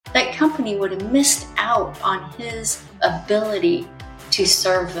that company would have missed out on his ability to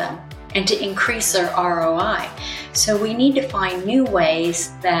serve them and to increase their ROI. So we need to find new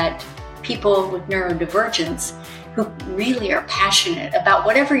ways that people with neurodivergence who really are passionate about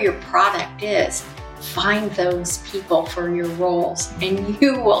whatever your product is, find those people for your roles, and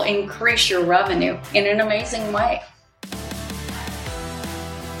you will increase your revenue in an amazing way.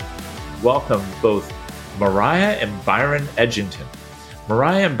 Welcome both Mariah and Byron Edgington.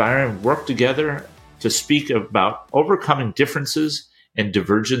 Mariah and Byron work together to speak about overcoming differences and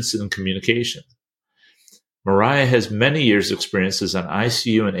divergence in communication. Mariah has many years' experience as an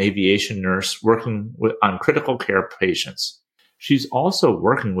ICU and aviation nurse working on critical care patients. She's also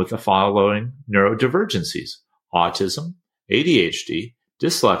working with the following neurodivergencies: autism, ADHD,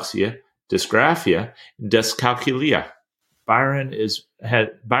 dyslexia, dysgraphia, and dyscalculia. Byron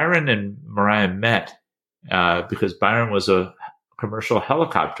and Mariah met because Byron was a commercial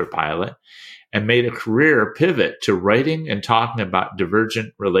helicopter pilot and made a career pivot to writing and talking about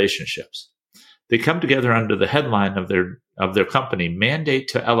divergent relationships. They come together under the headline of their company, Mandate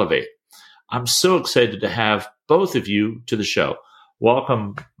to Elevate. I'm so excited to have both of you to the show.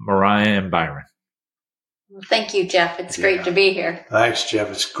 Welcome, Mariah and Byron. Well, thank you, Jeff. It's great to be here. Thanks,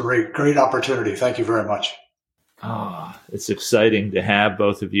 Jeff. It's great opportunity. Thank you very much. Oh, it's exciting to have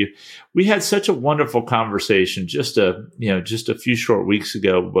both of you. We had such a wonderful conversation just a few short weeks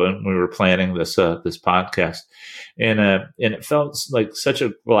ago when we were planning this podcast, and it felt like such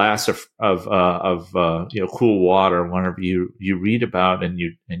a glass of cool water whenever you read about and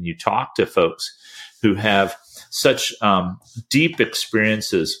you talk to folks who have such deep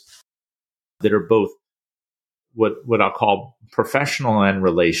experiences that are both what I'll call professional and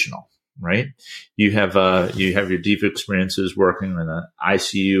relational. Right? You have your deep experiences working in an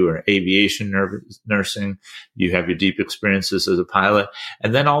ICU or aviation nursing. You have your deep experiences as a pilot.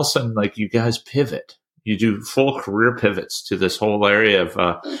 And then all of a sudden, like, you guys pivot. You do full career pivots to this whole area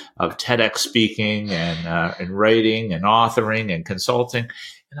of TEDx speaking and writing and authoring and consulting.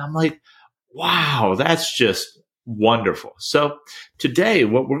 And I'm like, wow, that's just wonderful. So today,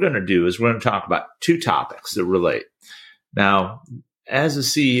 what we're going to do is we're going to talk about two topics that relate. Now, as a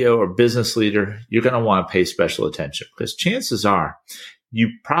CEO or business leader, you're going to want to pay special attention because chances are you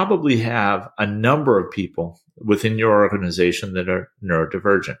probably have a number of people within your organization that are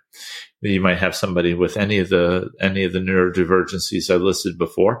neurodivergent. You might have somebody with any of the neurodivergencies I listed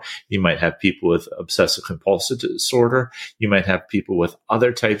before. You might have people with obsessive compulsive disorder. You might have people with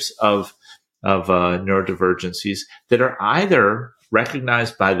other types of neurodivergencies that are either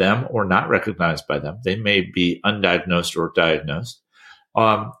recognized by them or not recognized by them. They may be undiagnosed or diagnosed.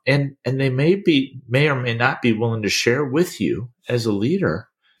 And they may or may not be willing to share with you as a leader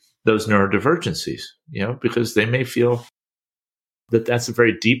those neurodivergencies, because they may feel that that's a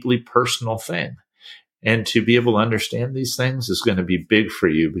very deeply personal thing. And to be able to understand these things is going to be big for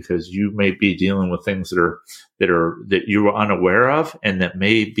you because you may be dealing with things that you are unaware of and that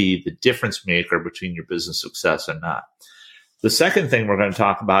may be the difference maker between your business success and not. The second thing we're going to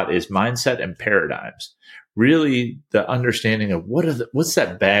talk about is mindset and paradigms. Really, the understanding of what's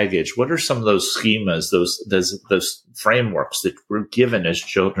that baggage? What are some of those schemas, those frameworks that we're given as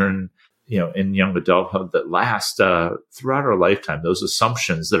children, in young adulthood that last throughout our lifetime? Those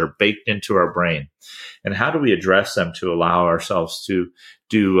assumptions that are baked into our brain, and how do we address them to allow ourselves to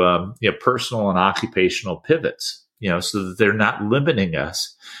do personal and occupational pivots, so that they're not limiting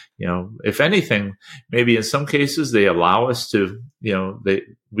us. If anything, maybe in some cases they allow us to,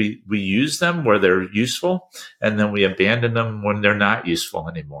 we use them where they're useful, and then we abandon them when they're not useful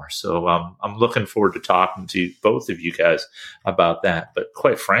anymore. So I'm looking forward to talking to both of you guys about that. But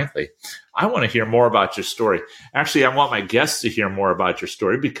quite frankly, I want to hear more about your story. Actually, I want my guests to hear more about your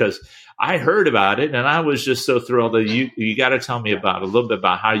story because I heard about it and I was just so thrilled that you got to tell me a little bit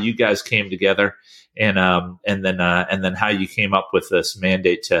about how you guys came together. And then how you came up with this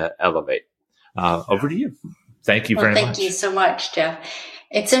Mandate to Elevate. Over to you. Thank you very much. Thank you so much, Jeff.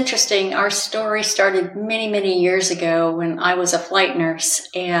 It's interesting. Our story started many, many years ago when I was a flight nurse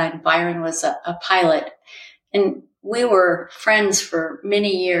and Byron was a pilot. And we were friends for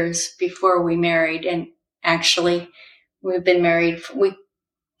many years before we married. And actually, we've been married. We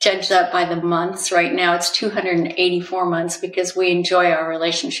judge that by the months. Right now, it's 284 months because we enjoy our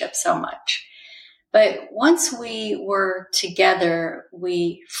relationship so much. But once we were together,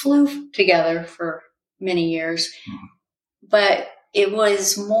 we flew together for many years. But it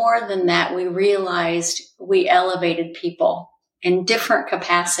was more than that. We realized we elevated people in different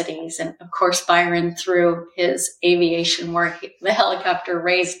capacities. And of course, Byron, through his aviation work, the helicopter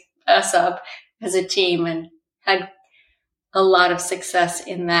raised us up as a team and had a lot of success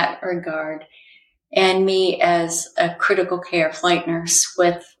in that regard. And me as a critical care flight nurse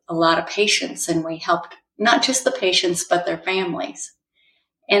with a lot of patients, and we helped not just the patients, but their families.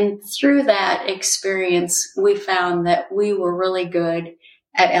 And through that experience, we found that we were really good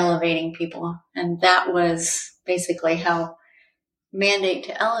at elevating people. And that was basically how Mandate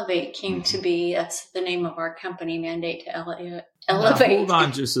to Elevate came to be. That's the name of our company, Mandate to Elevate. Now, hold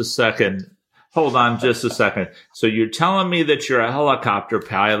on just a second. So you're telling me that you're a helicopter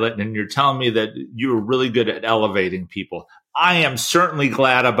pilot and you're telling me that you're really good at elevating people. I am certainly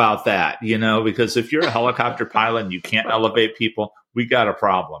glad about that, because if you're a helicopter pilot and you can't elevate people, we got a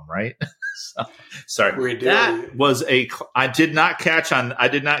problem, right? Sorry. We do. That was I did not catch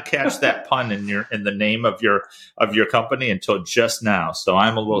that pun in the name of your company until just now. So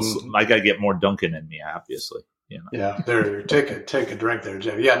I'm a little, I got to get more Duncan in me, obviously. Yeah, there. Take a drink there,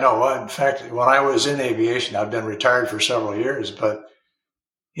 Jeff. Yeah, no. In fact, when I was in aviation, I've been retired for several years, but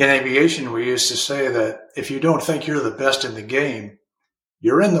in aviation, we used to say that if you don't think you're the best in the game,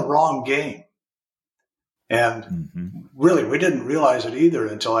 you're in the wrong game. And really, we didn't realize it either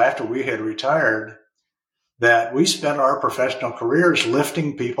until after we had retired, that we spent our professional careers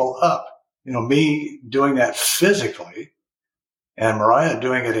lifting people up. Me doing that physically, and Mariah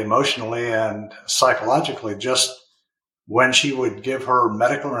doing it emotionally and psychologically, just when she would give her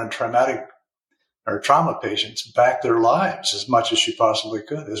medical and traumatic or trauma patients back their lives as much as she possibly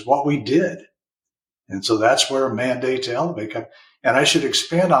could, is what we did. And so that's where Mandate to Elevate comes. And I should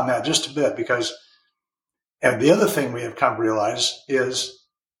expand on that just a bit, because and the other thing we have come to realize is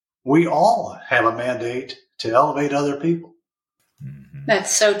we all have a mandate to elevate other people.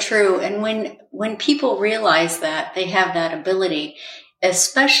 That's so true. And when people realize that they have that ability,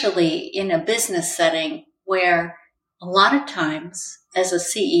 especially in a business setting where a lot of times as a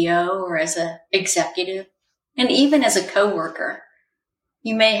CEO or as an executive, and even as a coworker,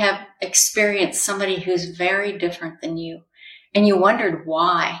 you may have experienced somebody who's very different than you, and you wondered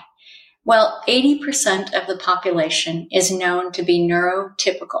why. Well, 80% of the population is known to be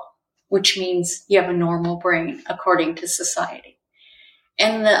neurotypical, which means you have a normal brain according to society.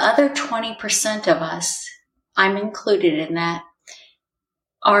 And the other 20% of us, I'm included in that,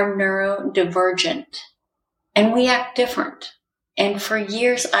 are neurodivergent. And we act different. And for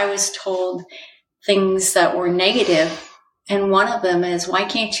years, I was told things that were negative. And one of them is, why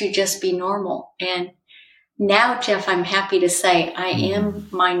can't you just be normal? And now, Jeff, I'm happy to say I am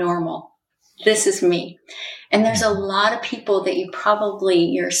my normal. This is me. And there's a lot of people that you probably,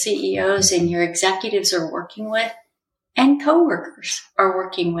 your CEOs and your executives are working with, and coworkers are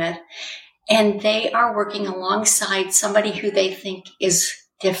working with. And they are working alongside somebody who they think is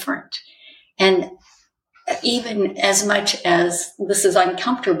different. And even as much as this is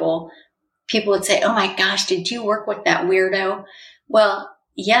uncomfortable, people would say, oh my gosh, did you work with that weirdo? Well,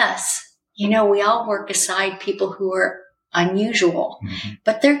 yes. We all work aside people who are unusual,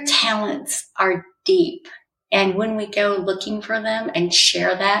 but their talents are deep. And when we go looking for them and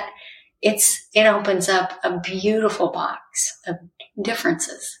share that, it opens up a beautiful box of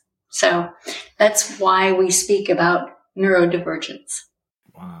differences. So that's why we speak about neurodivergence.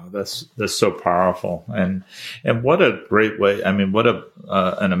 Wow, that's so powerful, and what a great way! I mean, what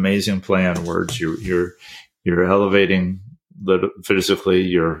an amazing play on words. You're elevating physically.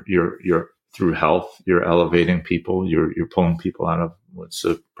 You're through health. You're elevating people. You're pulling people out of what's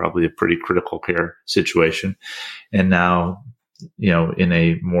probably a pretty critical care situation, and now in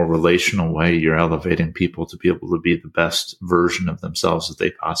a more relational way, you're elevating people to be able to be the best version of themselves that they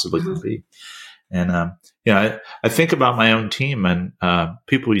possibly can be. And, I think about my own team, and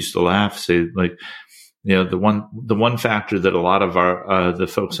people used to laugh, say like, the one factor that a lot of our, the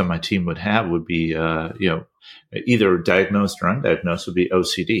folks on my team would have would be, either diagnosed or undiagnosed would be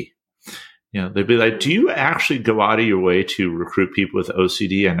OCD. They'd be like, do you actually go out of your way to recruit people with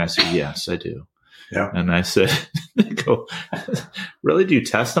OCD? And I said, yes, I do. Yeah. And I said, they go, really? Do you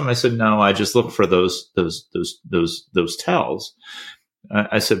test them? I said, no, I just look for those tells.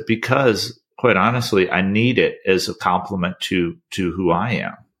 I said, because quite honestly, I need it as a compliment to who I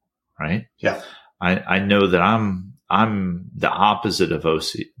am. Right. Yeah. I know that I'm the opposite of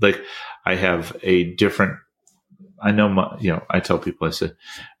OCD. Like I have a different, I know I tell people,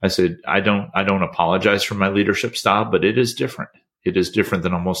 I said, I don't apologize for my leadership style, but it is different. It is different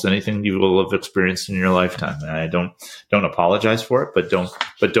than almost anything you will have experienced in your lifetime. And I don't apologize for it, but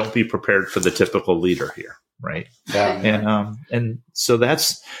don't be prepared for the typical leader here. Right. Yeah. And so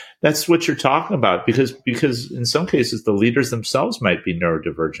that's what you're talking about, because in some cases the leaders themselves might be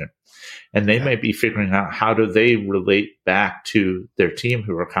neurodivergent, and they might be figuring out how do they relate back to their team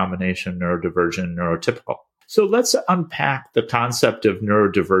who are a combination neurodivergent and neurotypical. So let's unpack the concept of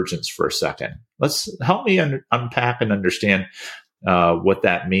neurodivergence for a second. Help me unpack and understand what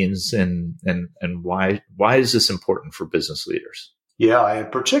that means and why is this important for business leaders? Yeah,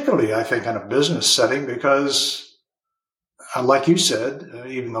 and particularly I think in a business setting, because like you said,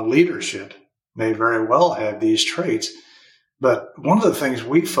 even the leadership may very well have these traits. But one of the things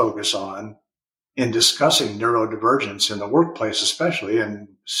we focus on in discussing neurodivergence in the workplace, especially, and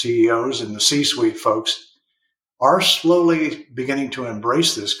CEOs and the C-suite folks are slowly beginning to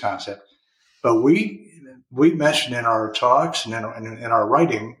embrace this concept. But we mentioned in our talks and in our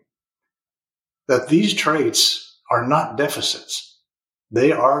writing that these traits are not deficits.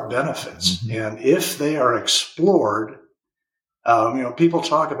 They are benefits. Mm-hmm. And if they are explored, people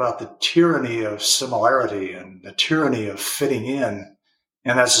talk about the tyranny of similarity and the tyranny of fitting in.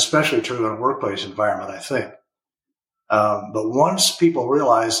 And that's especially true in a workplace environment, I think. But once people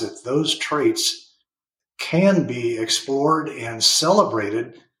realize that those traits can be explored and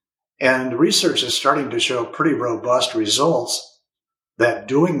celebrated, and research is starting to show pretty robust results that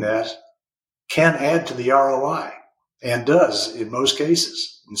doing that can add to the ROI and does in most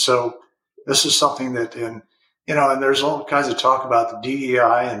cases. And so this is something that, and there's all kinds of talk about the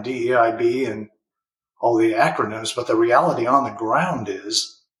DEI and DEIB and all the acronyms, but the reality on the ground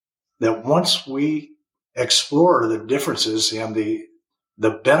is that once we explore the differences and the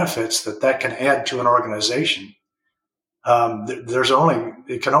benefits that can add to an organization,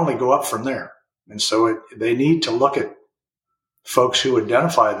 it can only go up from there. And so they need to look at folks who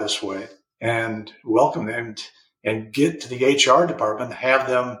identify this way and welcome them and get to the HR department, have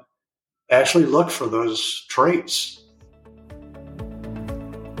them actually look for those traits.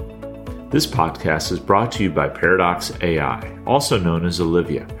 This podcast is brought to you by Paradox AI, also known as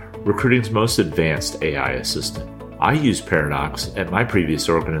Olivia, recruiting's most advanced AI assistant. I used Paradox at my previous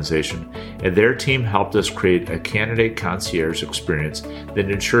organization, and their team helped us create a candidate concierge experience that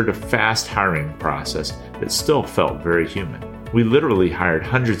ensured a fast hiring process that still felt very human. We literally hired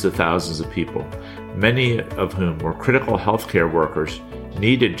hundreds of thousands of people, many of whom were critical healthcare workers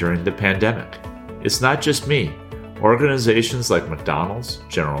needed during the pandemic. It's not just me. Organizations like McDonald's,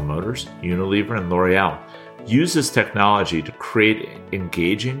 General Motors, Unilever, and L'Oreal use this technology to create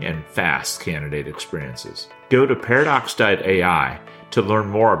engaging and fast candidate experiences. Go to paradox.ai to learn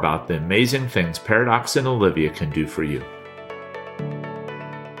more about the amazing things Paradox and Olivia can do for you.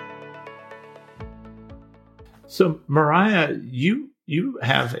 So, Mariah, you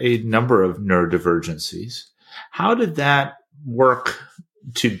have a number of neurodivergencies. How did that work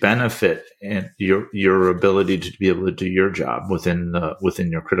to benefit in your ability to be able to do your job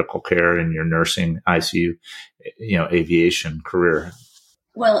within your critical care and your nursing, ICU, aviation career?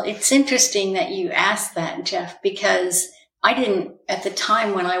 Well, it's interesting that you asked that, Jeff, because I didn't, at the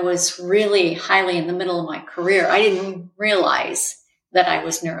time when I was really highly in the middle of my career, I didn't realize that I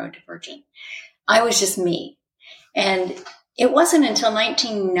was neurodivergent. I was just me. And it wasn't until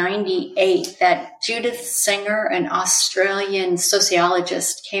 1998 that Judith Singer, an Australian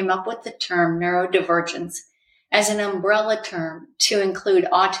sociologist, came up with the term neurodivergence as an umbrella term to include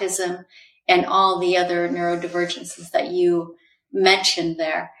autism and all the other neurodivergences that you mentioned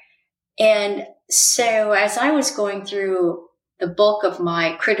there. And so as I was going through the bulk of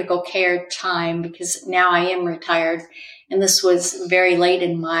my critical care time, because now I am retired, and this was very late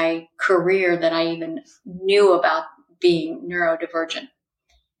in my career that I even knew about being neurodivergent.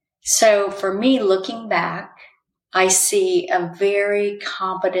 So for me, looking back, I see a very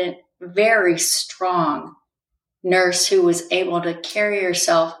competent, very strong nurse who was able to carry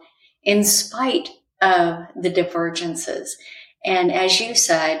herself in spite of the divergences. And as you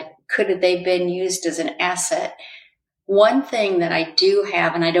said, could they have been used as an asset? One thing that I do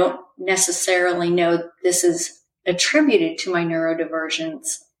have, and I don't necessarily know this is attributed to my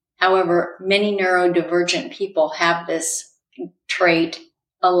neurodivergence. However, many neurodivergent people have this trait,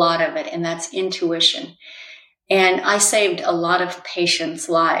 a lot of it, and that's intuition. And I saved a lot of patients'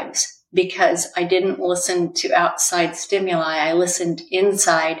 lives because I didn't listen to outside stimuli. I listened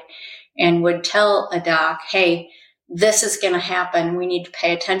inside and would tell a doc, hey, this is going to happen. We need to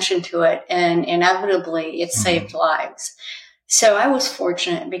pay attention to it. And inevitably, it saved lives. So I was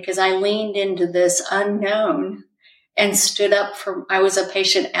fortunate because I leaned into this unknown and stood up for, I was a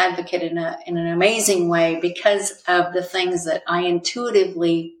patient advocate in an amazing way because of the things that I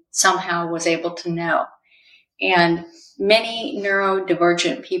intuitively somehow was able to know. And many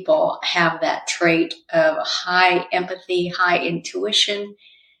neurodivergent people have that trait of high empathy, high intuition.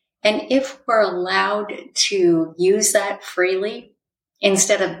 And if we're allowed to use that freely,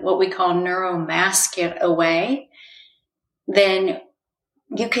 instead of what we call neuromask it away, then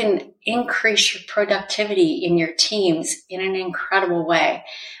you can increase your productivity in your teams in an incredible way.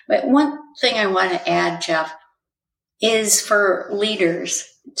 But one thing I want to add, Jeff, is for leaders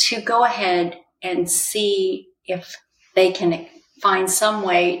to go ahead and see if they can find some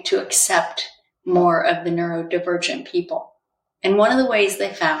way to accept more of the neurodivergent people. And one of the ways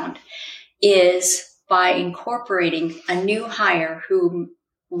they found is by incorporating a new hire who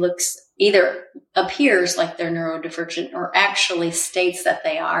looks either appears like they're neurodivergent or actually states that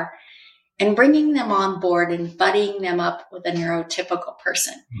they are, and bringing them on board and buddying them up with a neurotypical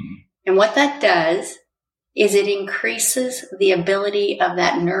person. Mm-hmm. And what that does is it increases the ability of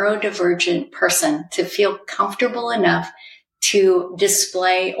that neurodivergent person to feel comfortable enough to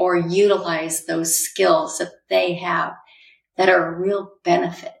display or utilize those skills that they have that are a real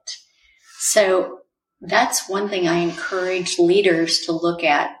benefit. So that's one thing I encourage leaders to look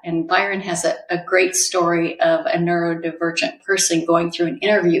at. And Byron has a great story of a neurodivergent person going through an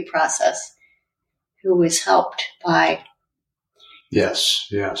interview process who was helped by. Yes.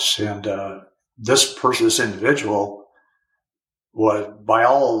 And this individual was, by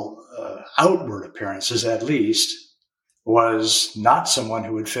all outward appearances at least, was not someone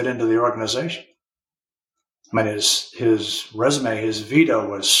who would fit into the organization. I mean, his resume, his vita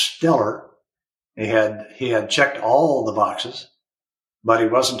was stellar. He had checked all the boxes, but he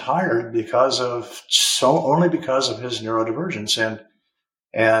wasn't hired only because of his neurodivergence.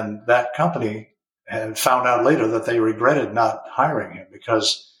 And that company had found out later that they regretted not hiring him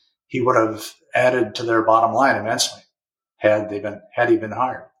because he would have added to their bottom line immensely had he been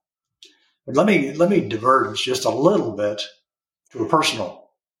hired. But let me diverge just a little bit to a personal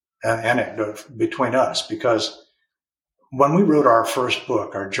anecdote between us, because when we wrote our first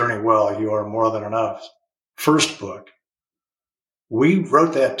book, our Journey Well, You Are More Than Enough first book, we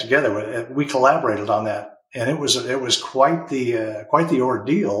wrote that together. We collaborated on that, and it was quite the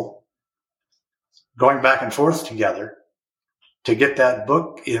ordeal going back and forth together to get that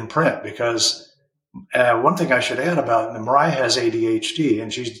book in print. Because one thing I should add about Mariah has ADHD,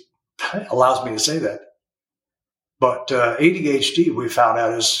 and she allows me to say that. But ADHD, we found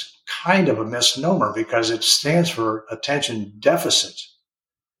out, is kind of a misnomer because it stands for attention deficit.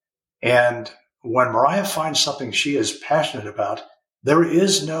 And when Mariah finds something she is passionate about, there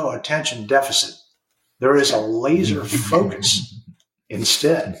is no attention deficit. There is a laser focus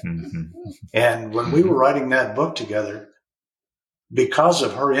instead. And when we were writing that book together, because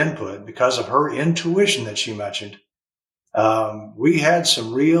of her input, because of her intuition that she mentioned, we had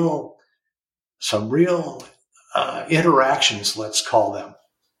some real interactions, let's call them,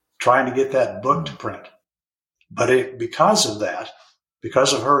 trying to get that book to print. But because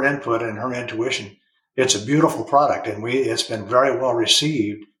of her input and her intuition, it's a beautiful product, and it's been very well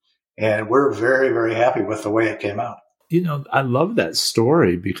received, and we're very, very happy with the way it came out. I love that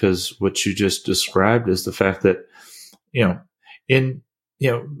story because what you just described is the fact that,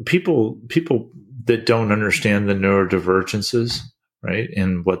 people that don't understand the neurodivergences, right,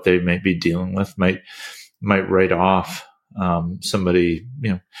 and what they may be dealing with might write off somebody,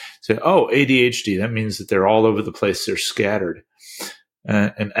 say, oh, ADHD, that means that they're all over the place, they're scattered.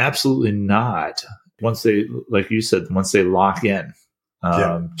 And absolutely not. Once they, like you said, once they lock in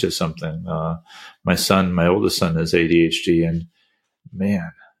to something. My oldest son has ADHD, and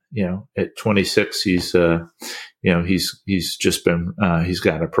man, at 26, he's just been, he's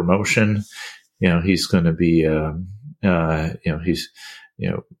got a promotion. He's going to be, he's,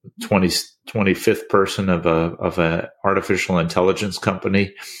 25th person of a artificial intelligence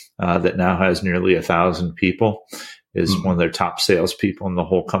company that now has nearly 1,000 people, is one of their top salespeople in the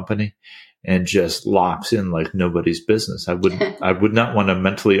whole company, and just locks in like nobody's business. I would not want to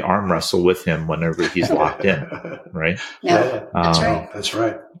mentally arm wrestle with him whenever he's locked in, right? No, that's right. That's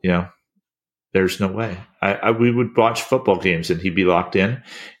right. There's no way. We would watch football games and he'd be locked in.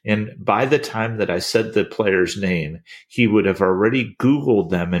 And by the time that I said the player's name, he would have already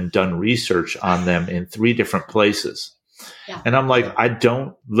Googled them and done research on them in 3 different places. Yeah. And I'm like, I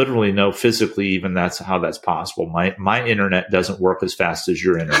don't literally know physically even that's how that's possible. My internet doesn't work as fast as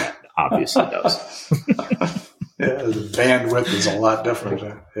your internet obviously does. Yeah, the bandwidth is a lot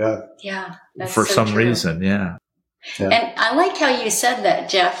different. Yeah. For so some reason. Yeah. And I like how you said that,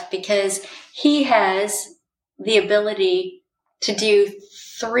 Jeff, because he has the ability to do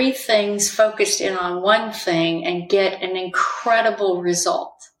 3 things focused in on one thing and get an incredible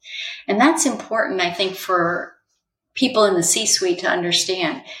result. And that's important, I think, for people in the C-suite to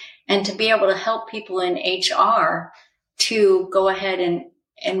understand, and to be able to help people in HR to go ahead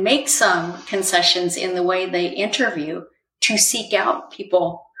and make some concessions in the way they interview to seek out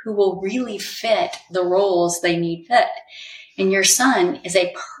people who will really fit the roles they need fit. And your son is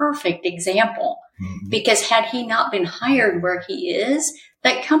a perfect example, because had he not been hired where he is,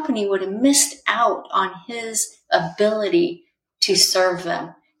 that company would have missed out on his ability to serve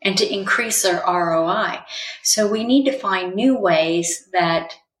them and to increase their ROI. So we need to find new ways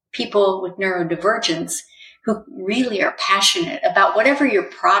that people with neurodivergence who really are passionate about whatever your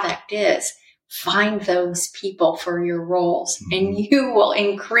product is, find those people for your roles, and you will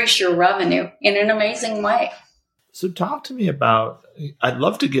increase your revenue in an amazing way. So talk to me about, I'd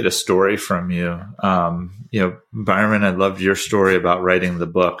love to get a story from you. Byron, I loved your story about writing the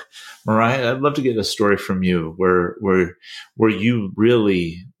book. Mariah, I'd love to get a story from you where you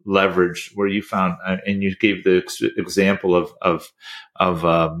really leveraged, where you found, and you gave the example of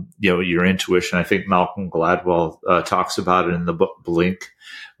your intuition. I think Malcolm Gladwell talks about it in the book Blink,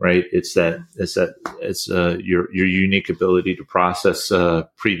 right? It's your unique ability to process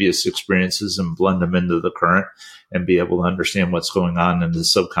previous experiences and blend them into the current and be able to understand what's going on in the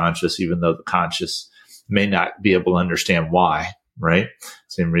subconscious, even though the conscious may not be able to understand why, right?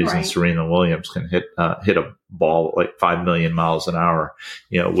 Same reason right. Serena Williams can hit a ball like 5 million miles an hour,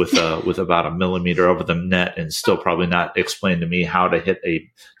 with about a millimeter over the net, and still probably not explain to me how to hit a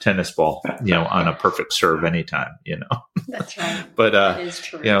tennis ball, on a perfect serve anytime, That's right. But, that is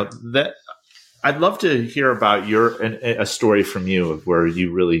true. That I'd love to hear about a story from you of where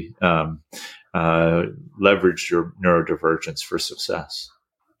you really, leveraged your neurodivergence for success.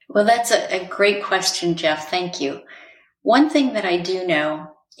 Well, that's a great question, Jeff. Thank you. One thing that I do know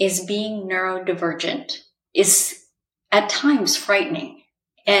is being neurodivergent is at times frightening.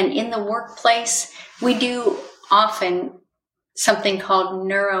 And in the workplace, we do often something called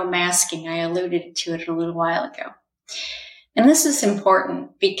neuromasking. I alluded to it a little while ago. And this is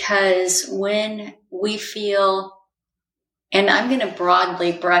important because when we feel, and I'm going to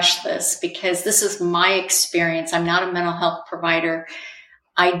broadly brush this because this is my experience. I'm not a mental health provider.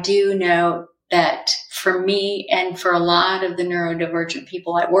 I do know that for me and for a lot of the neurodivergent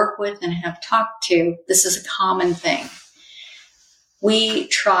people I work with and have talked to, this is a common thing. We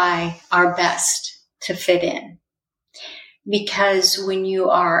try our best to fit in, because when you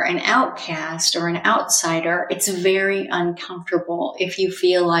are an outcast or an outsider, it's very uncomfortable if you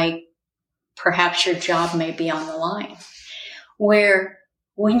feel like perhaps your job may be on the line. Where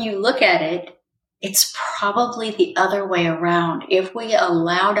when you look at it, it's probably the other way around. If we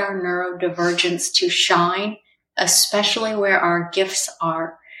allowed our neurodivergence to shine, especially where our gifts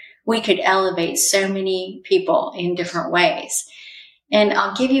are, we could elevate so many people in different ways. And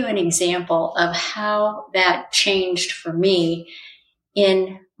I'll give you an example of how that changed for me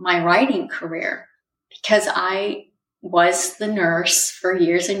in my writing career, because I was the nurse for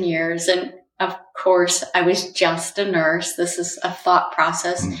years and years. And of course, I was just a nurse. This is a thought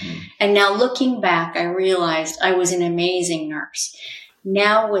process. Mm-hmm. And now looking back, I realized I was an amazing nurse.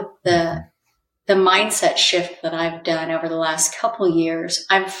 Now with the mindset shift that I've done over the last couple of years,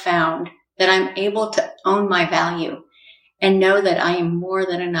 I've found that I'm able to own my value and know that I am more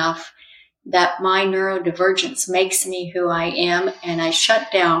than enough, that my neurodivergence makes me who I am, and I shut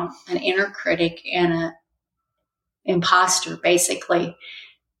down an inner critic and an imposter, basically.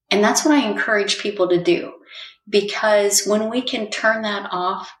 And that's what I encourage people to do, because when we can turn that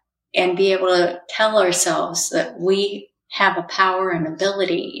off and be able to tell ourselves that we have a power and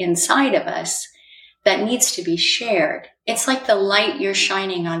ability inside of us that needs to be shared, it's like the light you're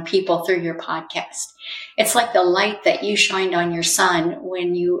shining on people through your podcast. It's like the light that you shined on your son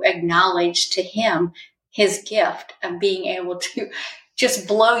when you acknowledged to him his gift of being able to just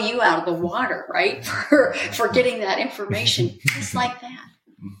blow you out of the water, right? For getting that information, just like that.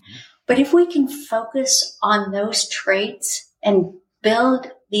 But if we can focus on those traits and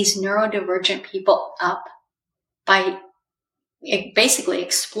build these neurodivergent people up by basically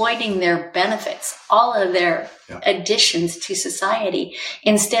exploiting their benefits, all of their additions to society,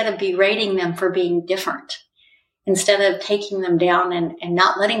 instead of berating them for being different, instead of taking them down and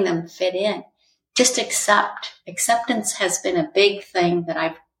not letting them fit in, just accept. Acceptance has been a big thing that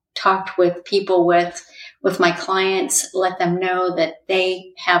I've talked with people with my clients, let them know that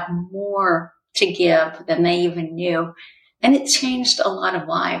they have more to give than they even knew. And it changed a lot of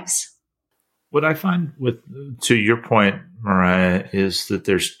lives. What I find to your point, Mariah, is that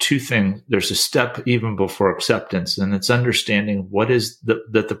there's two things. There's a step even before acceptance, and it's understanding what is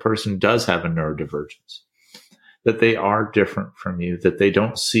that the person does have a neurodivergence, that they are different from you, that they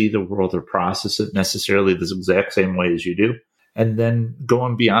don't see the world or process it necessarily the exact same way as you do. And then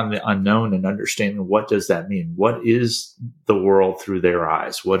going beyond the unknown and understanding, what does that mean? What is the world through their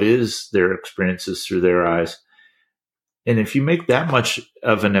eyes? What is their experiences through their eyes? And if you make that much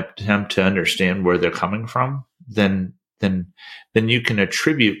of an attempt to understand where they're coming from, then then you can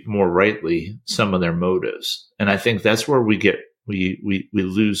attribute more rightly some of their motives. And I think that's where we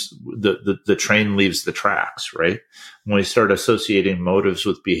lose the train leaves the tracks, right? When we start associating motives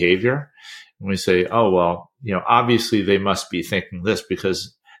with behavior, and we say, oh, well, obviously they must be thinking this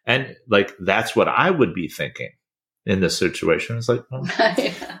because, and like, that's what I would be thinking in this situation. It's like, well,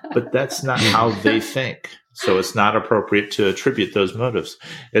 but that's not how they think. So it's not appropriate to attribute those motives.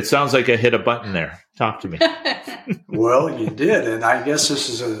 It sounds like I hit a button there. Talk to me. Well, you did. And I guess this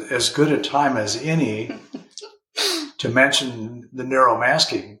is as good a time as any to mention the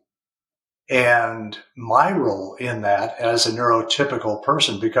neuromasking and my role in that as a neurotypical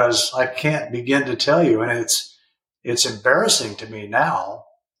person, because I can't begin to tell you, and it's embarrassing to me now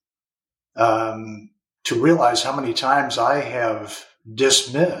to realize how many times I have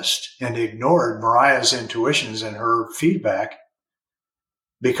dismissed and ignored Mariah's intuitions and her feedback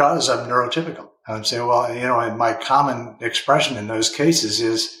because I'm neurotypical. I would say, well, and my common expression in those cases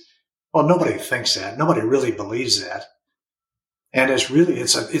is, well, nobody thinks that. Nobody really believes that. And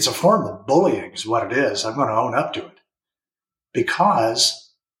it's a form of bullying is what it is. I'm going to own up to it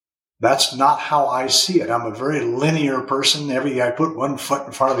because that's not how I see it. I'm a very linear person. I put one foot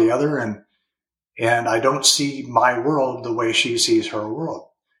in front of the other, and I don't see my world the way she sees her world.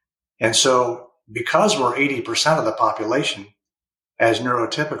 And so because we're 80% of the population as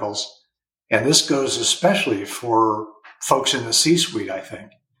neurotypicals, and this goes especially for folks in the C-suite, I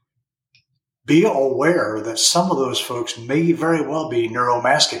think, be aware that some of those folks may very well be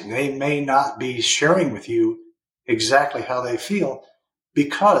neuromasking. They may not be sharing with you exactly how they feel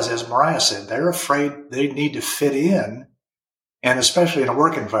because, as Mariah said, they're afraid they need to fit in, and especially in a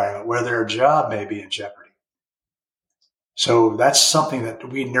work environment where their job may be in jeopardy. So that's something that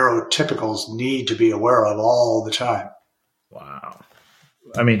we neurotypicals need to be aware of all the time. Wow.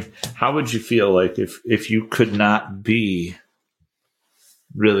 I mean, how would you feel like if you could not be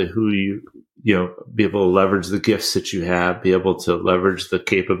really who be able to leverage the gifts that you have, be able to leverage the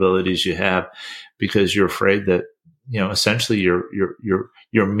capabilities you have, because you're afraid that, essentially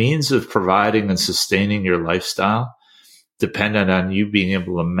your means of providing and sustaining your lifestyle dependent on you being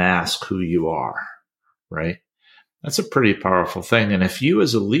able to mask who you are, right? That's a pretty powerful thing. And if you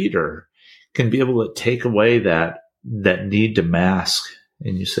as a leader can be able to take away that need to mask,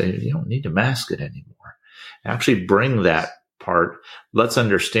 and you say, you don't need to mask it anymore, actually bring that part. Let's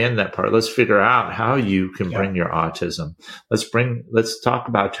understand that part. Let's figure out how you can bring your autism. Let's talk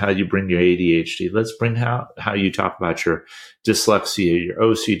about how you bring your ADHD. Let's bring how you talk about your dyslexia, your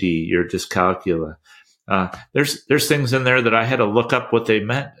OCD, your dyscalculia. There's things in there that I had to look up what they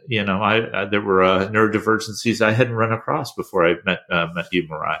meant. There were neurodivergencies I hadn't run across before I met you,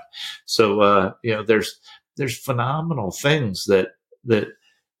 Mariah. So there's phenomenal things that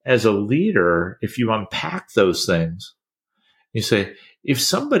as a leader, if you unpack those things, you say, if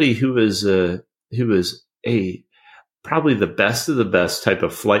somebody who is probably the best of the best type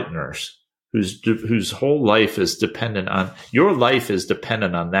of flight nurse, whose whole life is dependent on your life is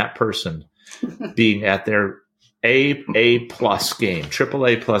dependent on that person being at their A plus game,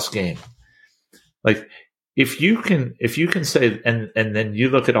 AAA plus game. Like if you can say, and then you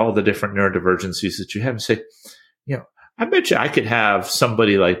look at all the different neurodivergencies that you have and say, I bet you I could have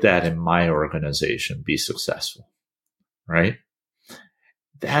somebody like that in my organization be successful. Right?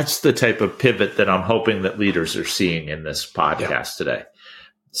 That's the type of pivot that I'm hoping that leaders are seeing in this podcast today.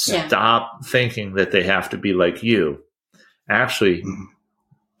 Stop thinking that they have to be like you. Actually,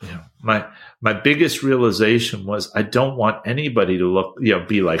 my biggest realization was I don't want anybody to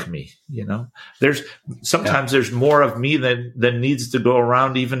be like me. There's more of me than needs to go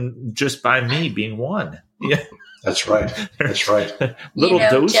around, even just by me being one. Yeah, that's right. That's right. Little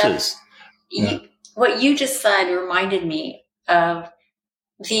doses. Jeff, what you just said reminded me of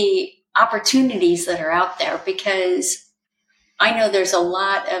the opportunities that are out there, because I know there's a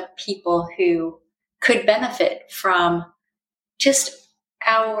lot of people who could benefit from just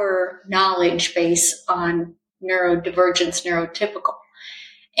our knowledge base on neurodivergence, neurotypical.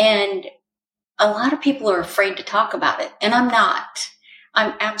 And a lot of people are afraid to talk about it. And I'm not.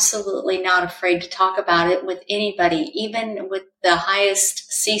 I'm absolutely not afraid to talk about it with anybody, even with the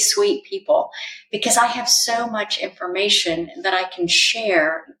highest C-suite people, because I have so much information that I can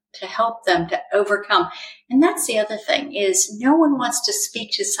share to help them to overcome. And that's the other thing, is no one wants to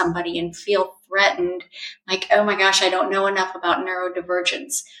speak to somebody and feel threatened, like, oh my gosh, I don't know enough about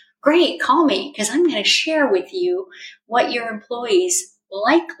neurodivergence. Great, call me, because I'm going to share with you what your employees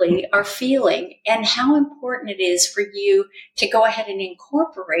likely are feeling and how important it is for you to go ahead and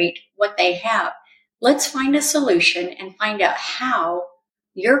incorporate what they have. Let's find a solution and find out how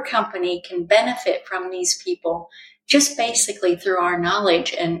your company can benefit from these people just basically through our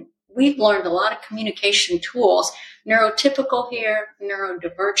knowledge. And we've learned a lot of communication tools, neurotypical here,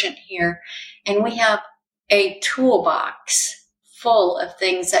 neurodivergent here, and we have a toolbox full of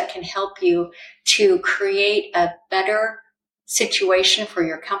things that can help you to create a better situation for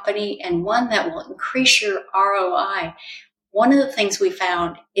your company and one that will increase your ROI. One of the things we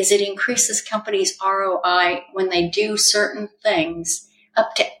found is it increases companies' ROI when they do certain things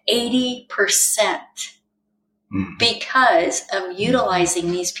up to 80% because of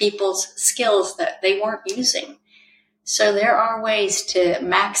utilizing these people's skills that they weren't using. So there are ways to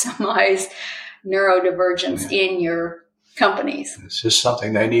maximize neurodivergence in your companies. It's just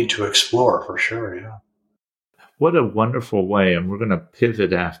something they need to explore for sure, yeah. What a wonderful way. And we're going to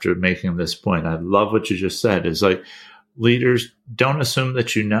pivot after making this point. I love what you just said. It's like leaders don't assume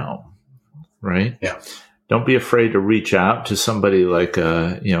that you know, right? Yeah. Don't be afraid to reach out to somebody like,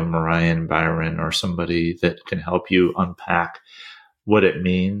 Mariah and Byron, or somebody that can help you unpack what it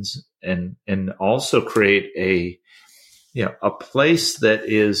means, and also create a place that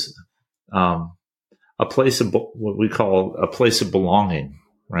is a place of what we call a place of belonging,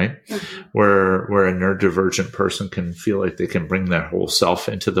 right? Mm-hmm. Where a neurodivergent person can feel like they can bring their whole self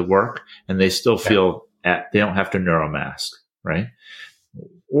into the work, and they still feel they don't have to neuromask, right?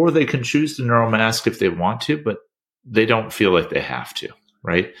 Or they can choose to neuromask if they want to, but they don't feel like they have to,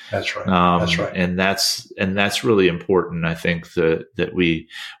 right? That's right. That's right. And that's really important. I think that we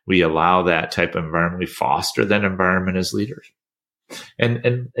allow that type of environment. We foster that environment as leaders,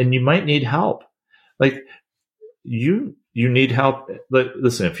 and you might need help. Like you need help.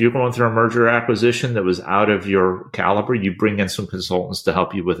 Listen, if you're going through a merger or acquisition that was out of your caliber, you bring in some consultants to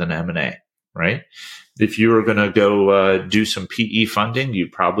help you with an M&A, right? If you were going to go do some PE funding,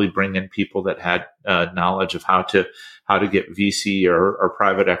 you'd probably bring in people that had knowledge of how to get VC or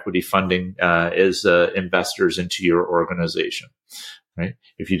private equity funding as investors into your organization, right?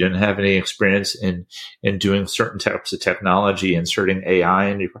 If you didn't have any experience in doing certain types of technology, inserting AI,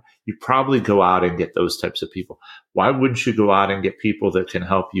 and you probably go out and get those types of people. Why wouldn't you go out and get people that can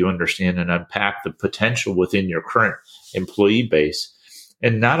help you understand and unpack the potential within your current employee base?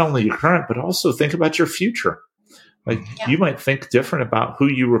 And not only your current, but also think about your future. Like you might think different about who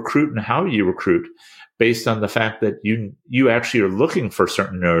you recruit and how you recruit based on the fact that you actually are looking for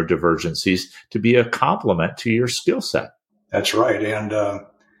certain neurodivergencies to be a complement to your skill set. That's right. And,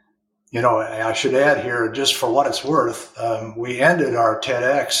 I should add here, just for what it's worth, we ended our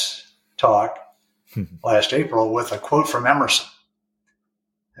TEDx talk last April with a quote from Emerson.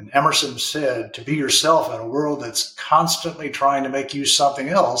 And Emerson said, "To be yourself in a world that's constantly trying to make you something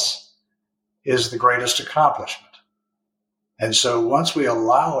else is the greatest accomplishment." And so once we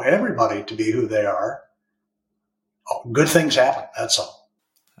allow everybody to be who they are, good things happen. That's all.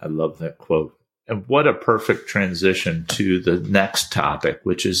 I love that quote. And what a perfect transition to the next topic,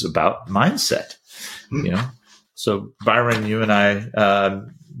 which is about mindset. So Byron, you and I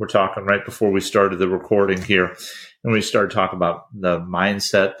were talking right before we started the recording here. And we started talking about the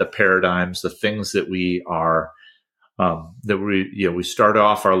mindset, the paradigms, the things that we are, we start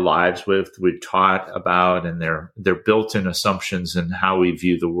off our lives with, we've taught about, and they're built-in assumptions in how we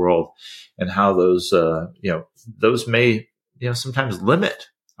view the world, and how those may, sometimes limit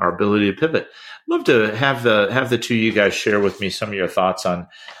our ability to pivot. I'd love to have the two of you guys share with me some of your thoughts on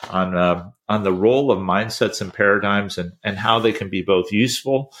the role of mindsets and paradigms, and how they can be both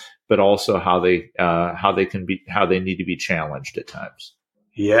useful, but also how they need to be challenged at times.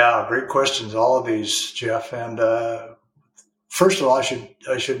 Yeah, great questions, all of these, Jeff. And first of all,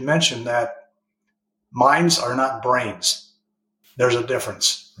 I should mention that minds are not brains. There's a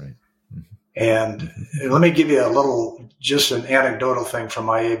difference. Right. And let me give you just an anecdotal thing from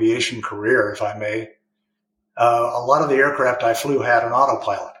my aviation career, if I may. A lot of the aircraft I flew had an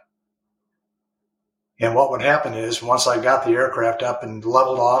autopilot. And what would happen is, once I got the aircraft up and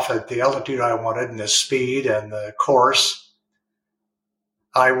leveled off at the altitude I wanted and the speed and the course,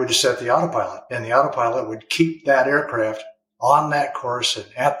 I would set the autopilot. And the autopilot would keep that aircraft on that course and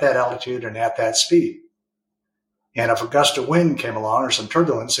at that altitude and at that speed. And if a gust of wind came along or some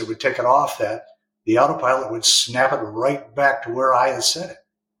turbulence, it would take it off that. The autopilot would snap it right back to where I had set it.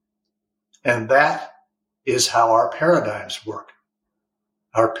 And that is how our paradigms work.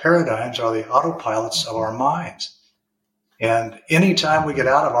 Our paradigms are the autopilots of our minds. And anytime we get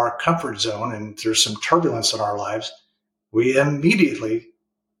out of our comfort zone and there's some turbulence in our lives, we immediately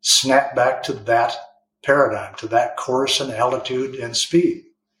snap back to that paradigm, to that course and altitude and speed.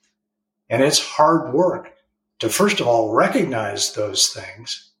 And it's hard work to, first of all, recognize those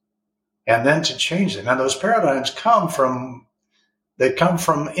things and then to change them. And those paradigms come from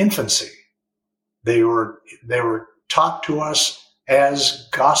infancy. They were taught to us as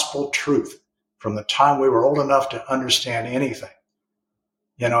gospel truth from the time we were old enough to understand anything.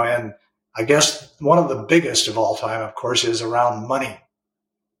 And I guess one of the biggest of all time, of course, is around money.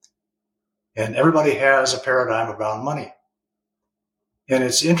 And everybody has a paradigm around money. And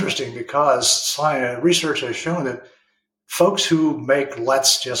it's interesting because research has shown that folks who make,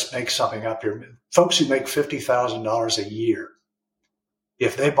 let's just make something up here, folks who make $50,000 a year,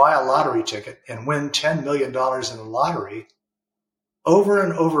 if they buy a lottery ticket and win $10 million in the lottery, over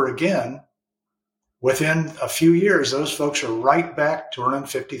and over again, within a few years, those folks are right back to earning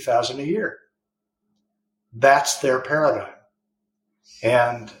 $50,000 a year. That's their paradigm.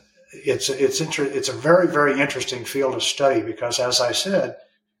 And it's a very, very interesting field of study because, as I said,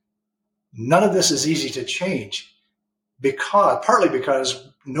 none of this is easy to change partly because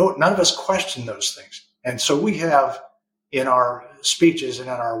none of us question those things. And so we have in our speeches and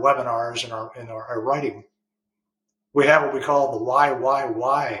in our webinars and in our writing, we have what we call the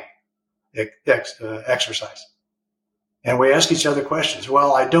why exercise. And we ask each other questions.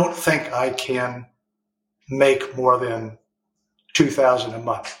 Well, I don't think I can make more than $2,000 a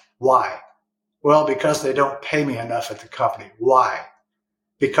month. Why? Well, because they don't pay me enough at the company. Why?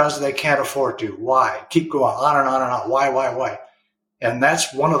 Because they can't afford to. Why? Keep going on and on and on. Why? And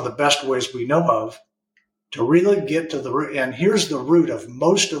that's one of the best ways we know of to really get to the root. And here's the root of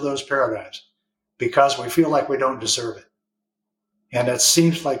most of those paradigms, because we feel like we don't deserve it. And it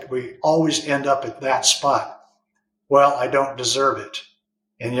seems like we always end up at that spot. Well, I don't deserve it.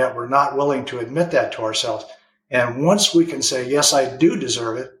 And yet we're not willing to admit that to ourselves. And once we can say, yes, I do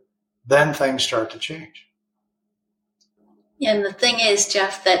deserve it, then things start to change. And the thing is,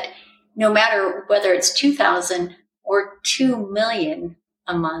 Jeff, that no matter whether it's 2,000 or 2 million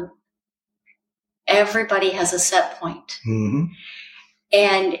a month, everybody has a set point. Mm-hmm.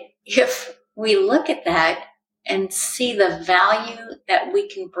 And if we look at that and see the value that we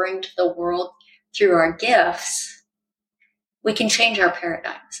can bring to the world through our gifts, we can change our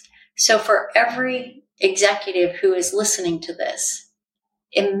paradigms. So for every executive who is listening to this,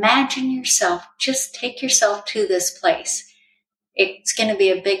 imagine yourself, just take yourself to this place. It's going to be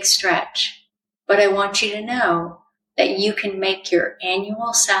a big stretch, but I want you to know that you can make your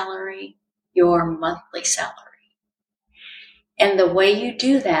annual salary your monthly salary. And the way you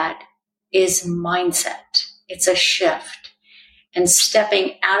do that is mindset. It's a shift and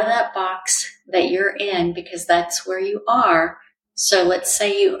stepping out of that box that you're in, because that's where you are. So let's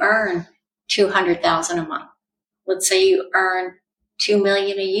say you earn $200,000 a month. Let's say you earn $2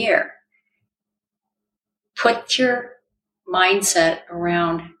 million a year. Put your mindset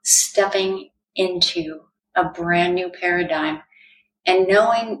around stepping into a brand new paradigm and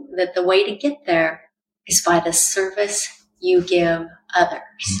knowing that the way to get there is by the service you give others.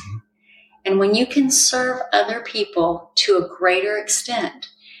 Mm-hmm. And when you can serve other people to a greater extent,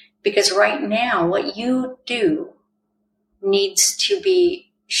 because right now what you do needs to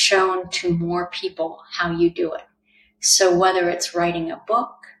be shown to more people how you do it. So whether it's writing a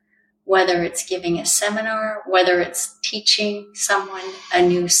book, whether it's giving a seminar, whether it's teaching someone a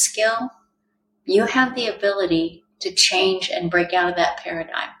new skill, you have the ability to change and break out of that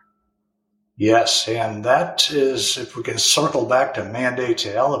paradigm. Yes, and that is, if we can circle back to mandate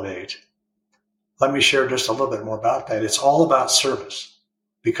to elevate, let me share just a little bit more about that. It's all about service,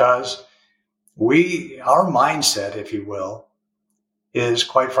 because our mindset, if you will, is,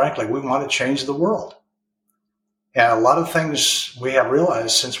 quite frankly, we want to change the world. And a lot of things we have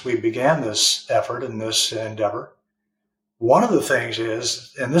realized since we began this effort and this endeavor, one of the things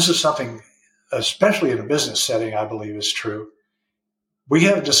is, and this is something, especially in a business setting, I believe is true, we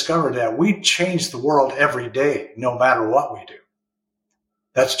have discovered that we change the world every day, no matter what we do.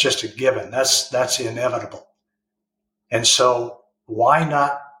 That's just a given. That's inevitable. And so why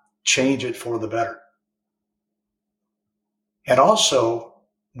not change it for the better? And also,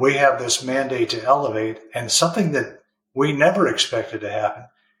 we have this mandate to elevate, and something that we never expected to happen.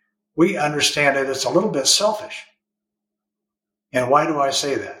 We understand that it's a little bit selfish. And why do I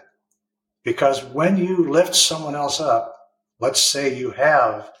say that? Because when you lift someone else up, let's say you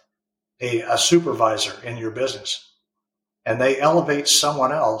have a supervisor in your business, and they elevate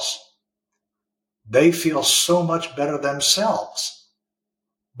someone else, they feel so much better themselves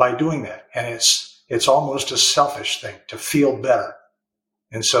by doing that. And it's almost a selfish thing to feel better.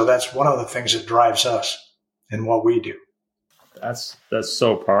 And so that's one of the things that drives us in what we do. That's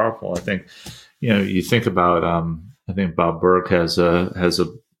so powerful. I think, you think about, I think Bob Burke has a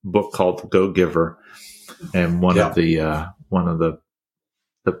book called The Go-Giver. And one of the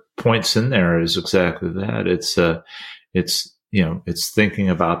points in there is exactly that. It's thinking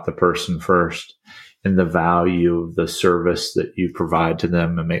about the person first. the value of the service that you provide to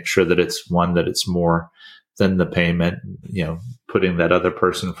them, and make sure that it's one that it's more than the payment, putting that other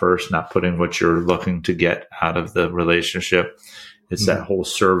person first, not putting what you're looking to get out of the relationship. It's that whole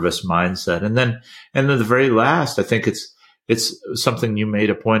service mindset. And then the very last, I think it's something you made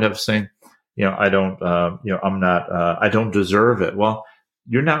a point of saying, I don't deserve it. Well,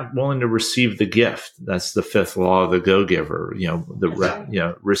 you're not willing to receive the gift. That's the fifth law of the go-giver,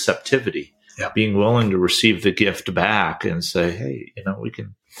 receptivity, being willing to receive the gift back and say, hey, we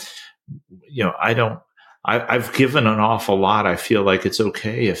can, I've given an awful lot. I feel like it's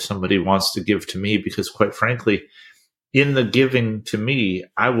okay if somebody wants to give to me, because quite frankly, in the giving to me,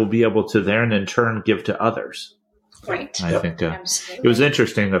 I will be able to then in turn give to others. Right. I think it was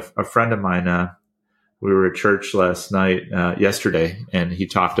interesting. A friend of mine, we were at church yesterday, and he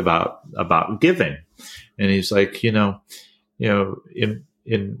talked about giving, and he's like, in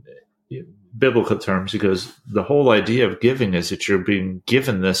biblical terms, he goes, the whole idea of giving is that you're being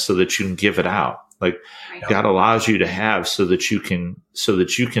given this so that you can give it out. Like God allows you to have so that you can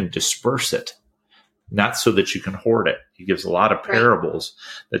disperse it, not so that you can hoard it. He gives a lot of parables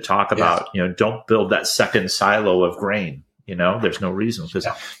that talk about, don't build that second silo of grain. There's no reason, because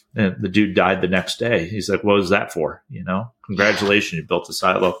the dude died the next day. He's like, what was that for? Congratulations, you built a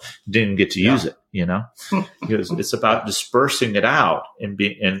silo, didn't get to use it. Because it's about dispersing it out and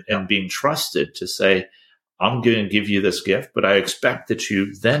being trusted to say, I'm going to give you this gift, but I expect that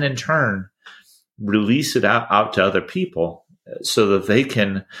you then in turn release it out to other people so that they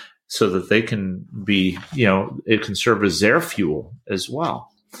can be, it can serve as their fuel as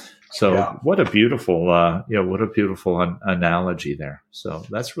well. So what a beautiful, analogy there. So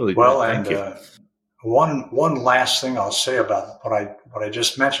that's really good. Well, Thank you. One last thing I'll say about what I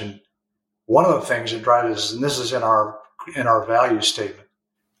just mentioned. One of the things that drives us, and this is in our value statement,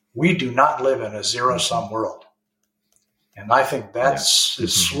 we do not live in a zero-sum world. And I think that's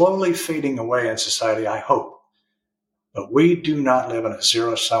slowly fading away in society, I hope. But we do not live in a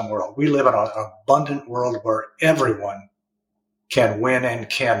zero-sum world. We live in an abundant world where everyone can win and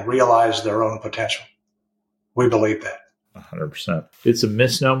can realize their own potential. We believe that. 100%. It's a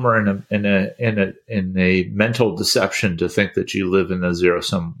misnomer and a mental deception to think that you live in a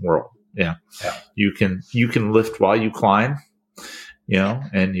zero-sum world. Yeah. You can lift while you climb,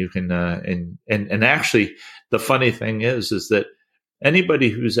 and you can, and actually the funny thing is that anybody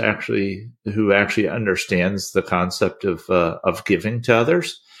who actually understands the concept of giving to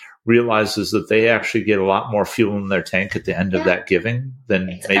others realizes that they actually get a lot more fuel in their tank at the end of that giving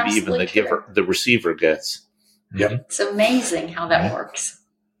than maybe even the receiver gets. Yep. It's amazing how that works.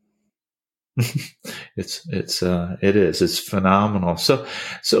 It is. It's phenomenal. So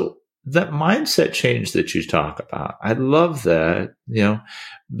that mindset change that you talk about, I love that,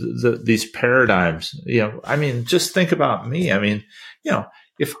 these paradigms, just think about me.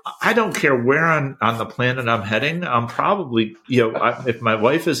 If I don't care where on the planet I'm heading, I'm probably, if my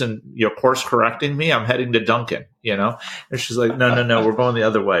wife isn't, course correcting me, I'm heading to Dunkin', and she's like, no, we're going the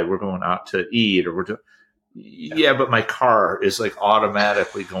other way. We're going out to eat, or but my car is like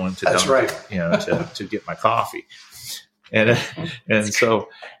automatically going to Dunkin', right. to get my coffee. And so,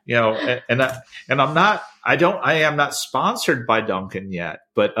 I am not sponsored by Dunkin' yet,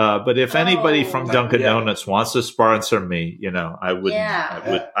 but if anybody from Dunkin' Donuts wants to sponsor me, I would,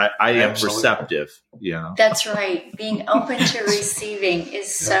 I am receptive, That's right. Being open to receiving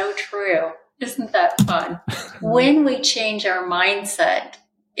is so true. Isn't that fun? When we change our mindset,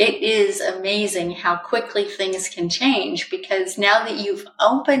 it is amazing how quickly things can change, because now that you've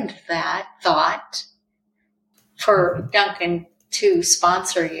opened that thought for Dunkin' to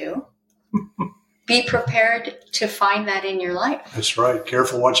sponsor you, be prepared to find that in your life. That's right.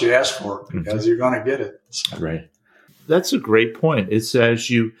 Careful what you ask for, because you're going to get it. Right. That's a great point. It's as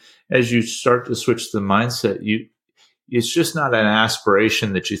you start to switch the mindset, it's just not an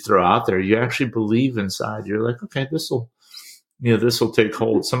aspiration that you throw out there. You actually believe inside. You're like, okay, this will take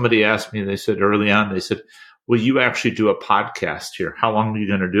hold. Somebody asked me, they said early on, will you actually do a podcast here? How long are you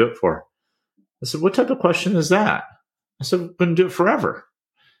going to do it for? I said, what type of question is that? I said, I'm going to do it forever,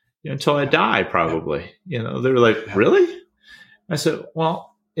 until I die, probably. They were like, really? I said,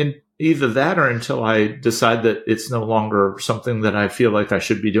 well, in either that or until I decide that it's no longer something that I feel like I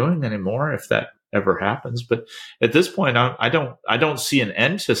should be doing anymore, if that ever happens. But at this point, I don't see an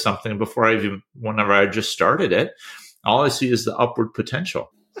end to something whenever I just started it. All I see is the upward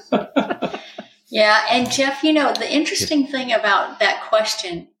potential. Yeah. And Jeff, the interesting thing about that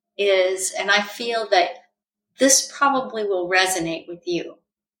question is, and I feel that this probably will resonate with you.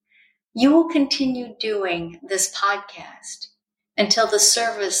 You will continue doing this podcast until the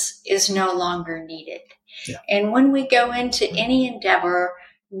service is no longer needed. Yeah. And when we go into any endeavor,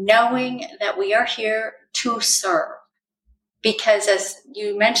 knowing that we are here to serve, because as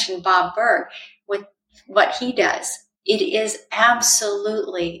you mentioned, Bob Berg, with what he does, it is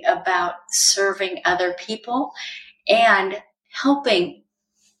absolutely about serving other people and helping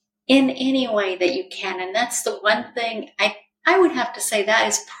in any way that you can. And that's the one thing I would have to say that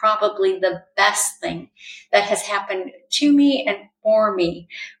is probably the best thing that has happened to me and for me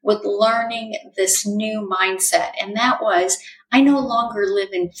with learning this new mindset. And that was, I no longer live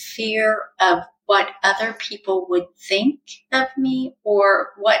in fear of what other people would think of me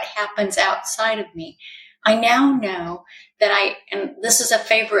or what happens outside of me. I now know that and this is a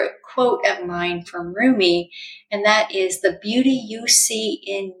favorite quote of mine from Rumi, and that is, the beauty you see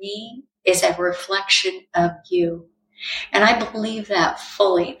in me is a reflection of you. And I believe that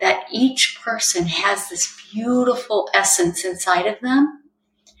fully, that each person has this beautiful essence inside of them.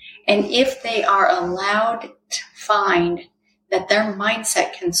 And if they are allowed to find that their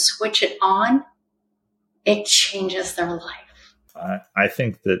mindset can switch it on, it changes their life. I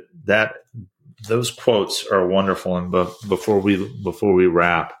think that those quotes are wonderful. And before we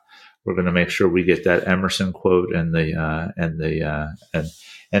wrap, we're going to make sure we get that Emerson quote and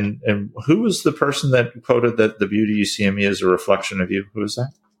who was the person that quoted that the beauty you see in me is a reflection of you? Who is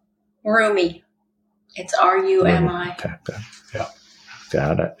that? Rumi. It's Rumi. Okay. Yeah.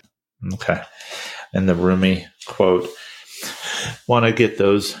 Got it. Okay. And the Rumi quote, want to get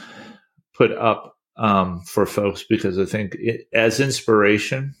those put up for folks, because I think as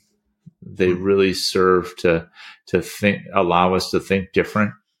inspiration, they really serve to think, allow us to think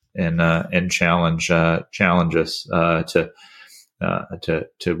different and challenge us to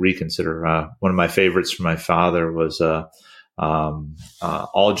reconsider. One of my favorites from my father was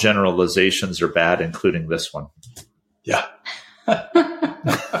all generalizations are bad, including this one. Yeah. He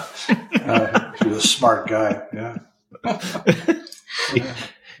was a smart guy. Yeah. He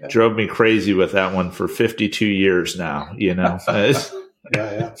drove me crazy with that one for 52 years now, Yeah.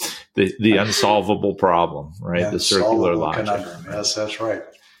 The unsolvable problem, right? The circular logic. Conundrum. Yes, that's right.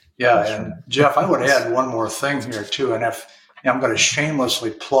 Yeah. That's and right. Jeff, I would add one more thing here too. And I'm going to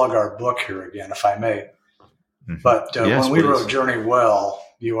shamelessly plug our book here again, if I may. Mm-hmm. But yes, when we wrote Journey Well,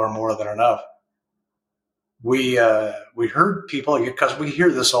 You Are More Than Enough, we heard people, because we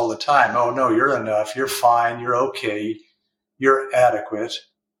hear this all the time. Oh, no, you're enough. You're fine. You're okay. You're adequate.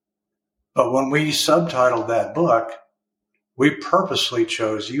 But when we subtitled that book, we purposely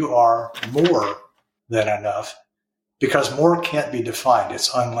chose You Are More Than Enough, because more can't be defined.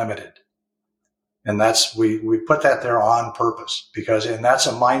 It's unlimited. And that's, we put that there on purpose, and that's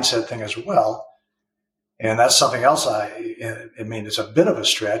a mindset thing as well. And that's something else it's a bit of a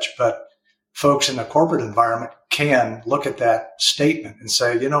stretch, but folks in the corporate environment can look at that statement and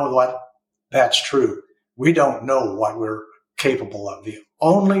say, you know what? That's true. We don't know what we're capable of. The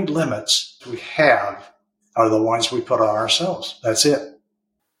only limits we have are the ones we put on ourselves. That's it.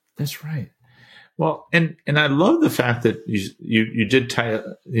 That's right. Well, and I love the fact that you did tie,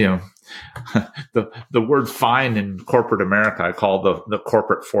 the word fine in corporate America, I call the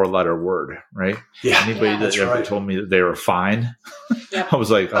corporate 4-letter word, right? Yeah. Anybody that ever told me that they were fine, I was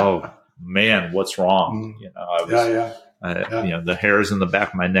like, oh man, what's wrong? The hairs in the back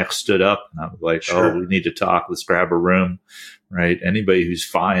of my neck stood up, and I was like, oh, we need to talk. Let's grab a room, right? Anybody who's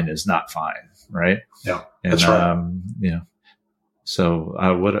fine is not fine, right? Yeah, and, that's right. So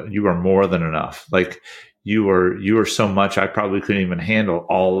you are more than enough. Like you are so much, I probably couldn't even handle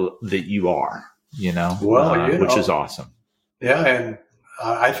all that you are, which is awesome. Yeah. And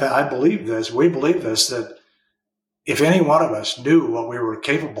I believe this, we believe this, that if any one of us knew what we were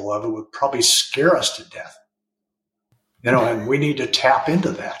capable of, it would probably scare us to death, and we need to tap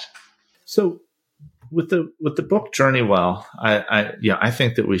into that. So with the book Journey Well, I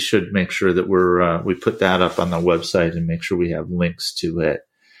think that we should make sure that we put that up on the website and make sure we have links to it.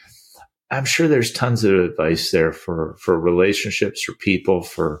 I'm sure there's tons of advice there for relationships, for people,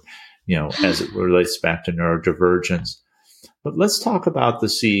 for, as it relates back to neurodivergence. But let's talk about the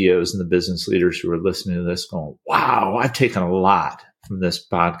CEOs and the business leaders who are listening to this going, wow, I've taken a lot from this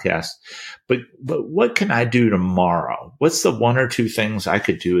podcast, but what can I do tomorrow? What's the one or two things I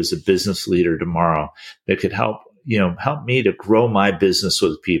could do as a business leader tomorrow that could help me to grow my business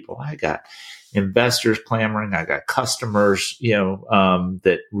with people? I got investors clamoring. I got customers,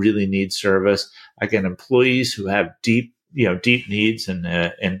 that really need service. I got employees who have deep needs and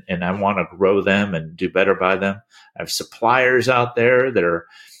I want to grow them and do better by them. I have suppliers out there that are,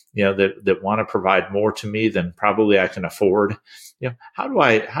 that want to provide more to me than probably I can afford. How do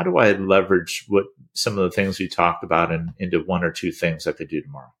I leverage what some of the things we talked about into one or two things I could do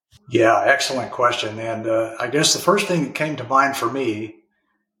tomorrow? Yeah, excellent question. And I guess the first thing that came to mind for me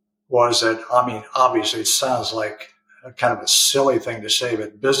was that, obviously it sounds like a kind of a silly thing to say,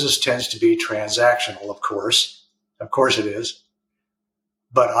 but business tends to be transactional, of course. Of course it is.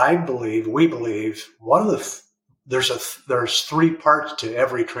 But we believe there's three parts to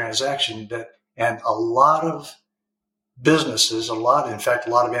every transaction and a lot of businesses, a lot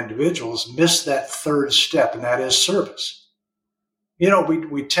of individuals miss that third step, and that is service.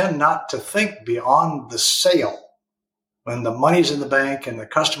 We tend not to think beyond the sale. When the money's in the bank and the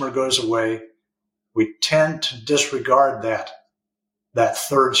customer goes away, we tend to disregard that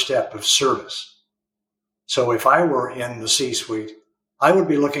third step of service. So if I were in the C-suite, I would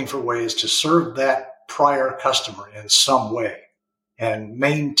be looking for ways to serve that prior customer in some way and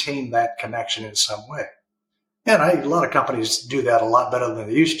maintain that connection in some way. And a lot of companies do that a lot better than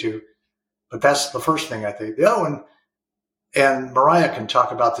they used to, but that's the first thing I think. The other one, and Mariah can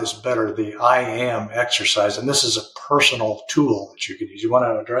talk about this better, the I am exercise, and this is a personal tool that you can use. You want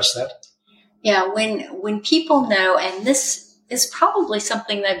to address that? Yeah, when people know, and this is probably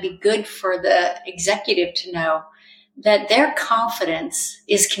something that'd be good for the executive to know, that their confidence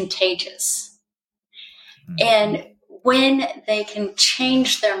is contagious. And when they can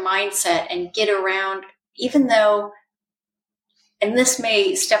change their mindset and get around, even though, and this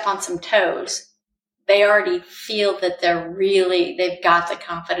may step on some toes, they already feel that they've got the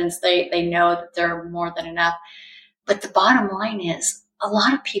confidence. They know that they're more than enough. But the bottom line is a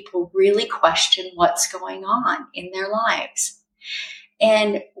lot of people really question what's going on in their lives.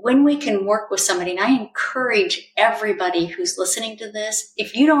 And when we can work with somebody, and I encourage everybody who's listening to this,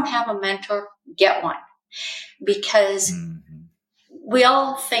 if you don't have a mentor, get one. Because we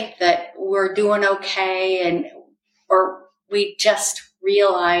all think that we're doing okay, or we just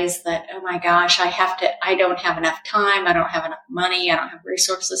realize that, oh my gosh, I don't have enough time, I don't have enough money, I don't have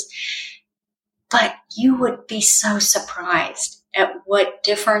resources. But you would be so surprised at what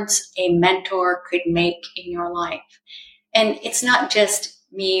difference a mentor could make in your life. And it's not just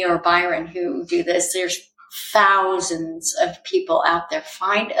me or Byron who do this. There's thousands of people out there.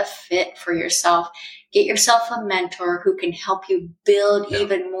 Find a fit for yourself. Get yourself a mentor who can help you build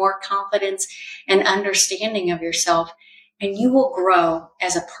even more confidence and understanding of yourself. And you will grow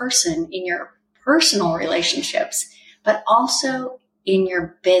as a person in your personal relationships, but also in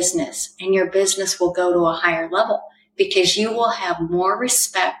your business. And your business will go to a higher level because you will have more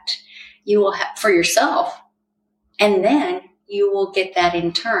respect for yourself. And then you will get that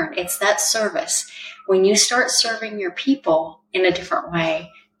in turn. It's that service. When you start serving your people in a different way,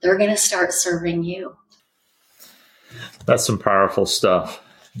 they're going to start serving you. That's some powerful stuff.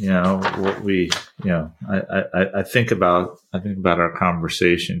 I think about our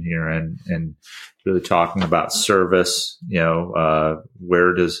conversation here and really talking about service.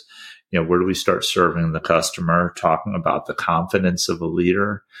 Where do we start serving the customer? Talking about the confidence of a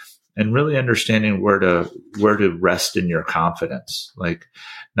leader, and really understanding where to rest in your confidence. Like,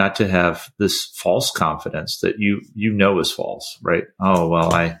 not to have this false confidence that you is false, right? Oh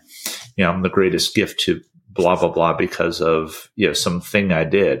well, I'm the greatest gift to blah, blah, blah, because of, something I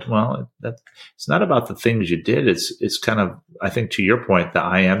did. Well, it's not about the things you did. It's kind of, I think, to your point, the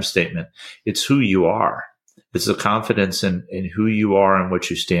I am statement. It's who you are. It's the confidence in who you are and what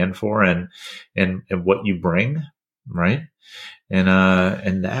you stand for and what you bring. Right. And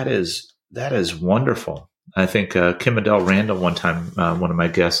that is wonderful. I think, Kim Adele Randall one time, one of my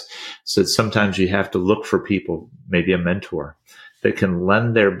guests said, sometimes you have to look for people, maybe a mentor, that can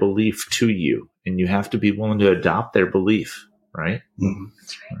lend their belief to you, and you have to be willing to adopt their belief, right? Mm-hmm.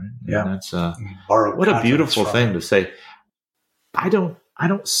 That's right. Yeah. And that's what a beautiful thing to say. I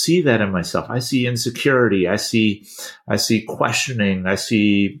don't see that in myself. I see insecurity. I see questioning. I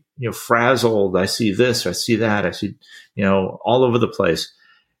see, frazzled. I see this. I see that. I see, all over the place.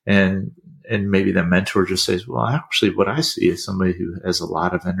 And maybe the mentor just says, well, actually what I see is somebody who has a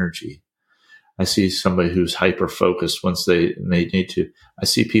lot of energy. I see somebody who's hyper focused once they need to. I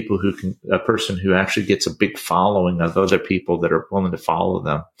see a person who actually gets a big following of other people that are willing to follow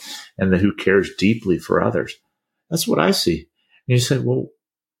them and who cares deeply for others. That's what I see. And you say, well,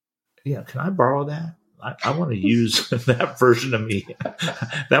 yeah, can I borrow that? I want to use that version of me.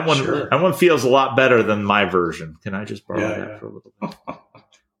 That one feels a lot better than my version. Can I just borrow that for a little bit?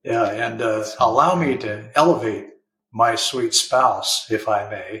 Yeah, and allow me to elevate my sweet spouse, if I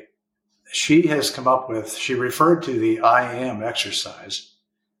may. She referred to the I am exercise,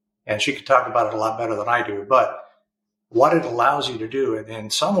 and she could talk about it a lot better than I do. But what it allows you to do. And in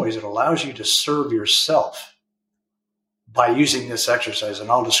some ways, it allows you to serve yourself by using this exercise. And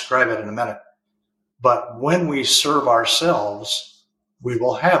I'll describe it in a minute. But when we serve ourselves, we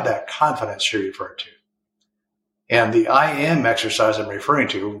will have that confidence you referred to. And the I am exercise I'm referring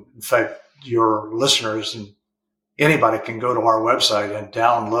to, in fact, your listeners and anybody can go to our website and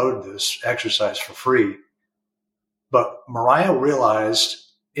download this exercise for free. But Mariah realized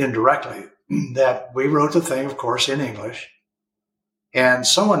indirectly that we wrote the thing, of course, in English. And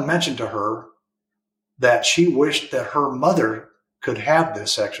someone mentioned to her that she wished that her mother could have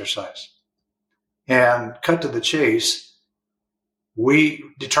this exercise. And cut to the chase, we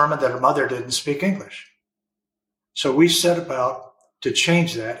determined that her mother didn't speak English. So we set about to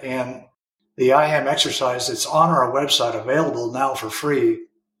change that. And the I am exercise that's on our website, available now for free,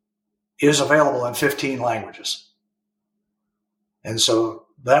 is available in 15 languages. And so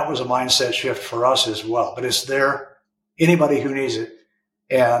that was a mindset shift for us as well. But it's there, anybody who needs it.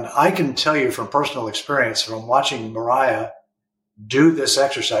 And I can tell you from personal experience, from watching Mariah do this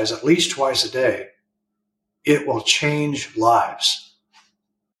exercise at least twice a day, it will change lives.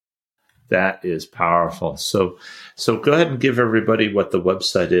 That is powerful. So go ahead and give everybody what the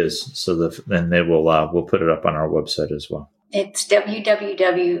website is, so that then they will we'll put it up on our website as well. It's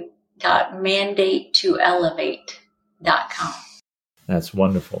www.mandatetoelevate.com. That's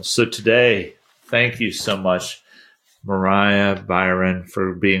wonderful. So today, thank you so much, Mariah, Byron,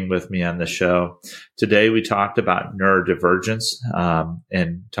 for being with me on the show. Today, we talked about neurodivergence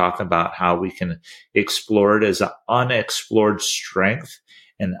and talk about how we can explore it as an unexplored strength,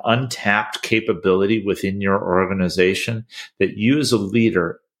 an untapped capability within your organization that you as a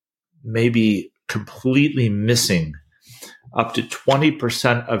leader may be completely missing. Up to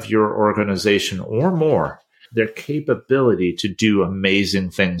 20% of your organization or more, their capability to do amazing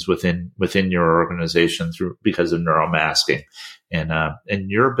things within your organization because of neuromasking, and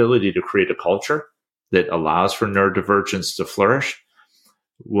your ability to create a culture that allows for neurodivergence to flourish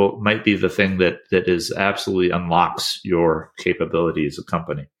might be the thing that is absolutely unlocks your capability as a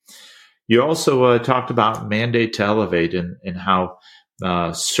company. You also talked about mandate to elevate and how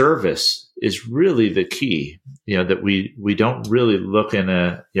service is really the key. That we don't really look in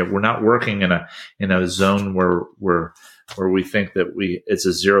we're not working in a zone where we think that it's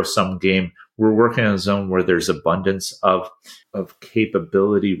a zero sum game. We're working in a zone where there's abundance of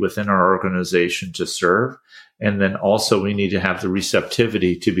capability within our organization to serve. And then also we need to have the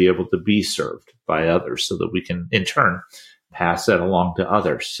receptivity to be able to be served by others so that we can in turn pass that along to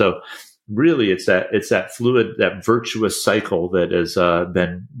others. So really it's that fluid, that virtuous cycle that has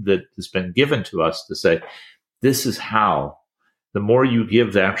been given to us to say, this is how the more you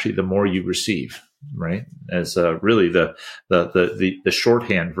give, actually, the more you receive, right? As really the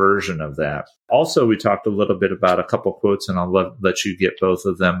shorthand version of that. Also, we talked a little bit about a couple quotes, and I'll let you get both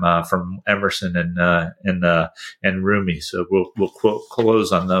of them from Emerson and Rumi. So we'll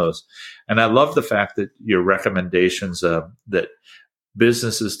close on those. And I love the fact that your recommendations that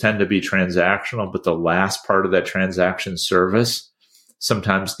businesses tend to be transactional, but the last part of that transaction, service,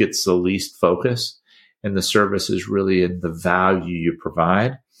 sometimes gets the least focus. And the service is really in the value you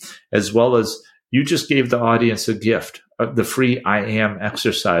provide, as well as you just gave the audience a gift, the free I am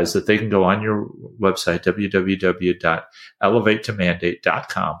exercise that they can go on your website,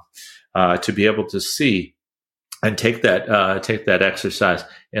 www.elevatetomandate.com, to be able to see and take that exercise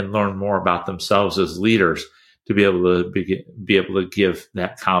and learn more about themselves as leaders, to be able to give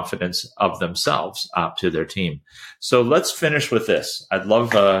that confidence of themselves out to their team. So let's finish with this. I'd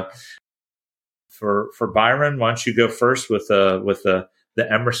love for Byron, why don't you go first with the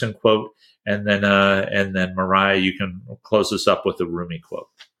Emerson quote, and then Mariah, you can close us up with the Rumi quote.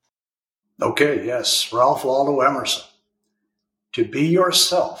 Okay, yes, Ralph Waldo Emerson. To be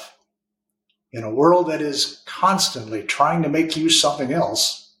yourself in a world that is constantly trying to make you something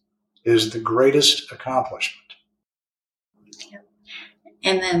else is the greatest accomplishment.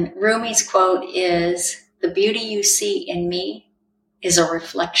 And then Rumi's quote is, "The beauty you see in me is a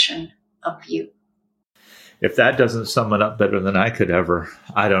reflection of you." If that doesn't sum it up better than I could ever,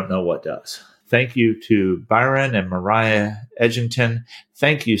 I don't know what does. Thank you to Byron and Mariah Edgington.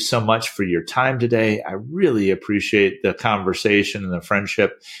 Thank you so much for your time today. I really appreciate the conversation and the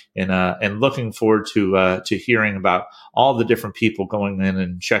friendship, and looking forward to hearing about all the different people going in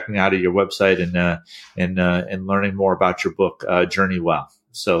and checking out of your website and learning more about your book, Journey Well.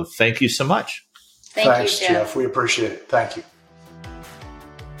 So thank you so much. Thanks, Jeff. We appreciate it. Thank you.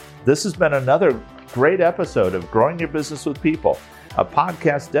 This has been another great episode of Growing Your Business with People, a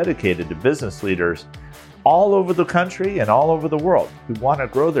podcast dedicated to business leaders all over the country and all over the world who want to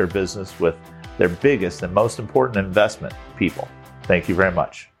grow their business with their biggest and most important investment, people. Thank you very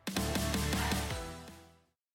much.